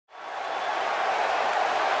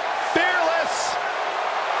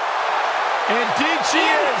Indeed she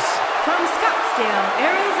is! From Scottsdale,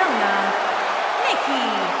 Arizona, Nikki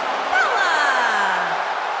Bella!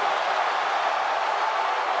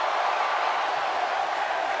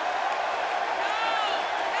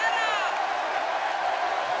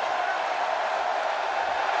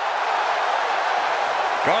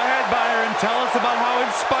 Go ahead, Byron. Tell us about how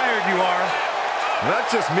inspired you are. Not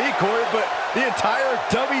just me, Corey, but the entire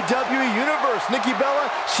WWE Universe. Nikki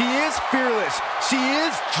Bella, she is fearless. She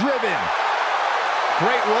is driven.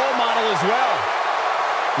 Great role model as well.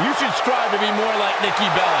 You should strive to be more like Nikki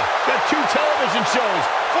Bella. Got 2 television shows,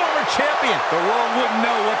 former champion. The world wouldn't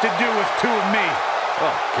know what to do with 2 of me.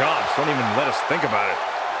 Oh, gosh, don't even let us think about it.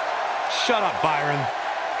 Shut up, Byron.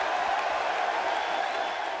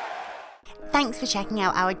 Thanks for checking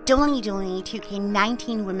out our WWE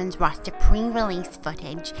 2K19 women's roster pre-release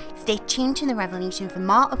footage. Stay tuned to the RevELLEution for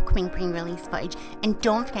more upcoming pre-release footage, and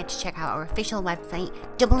don't forget to check out our official website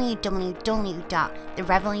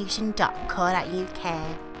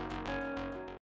www.therevolution.co.uk.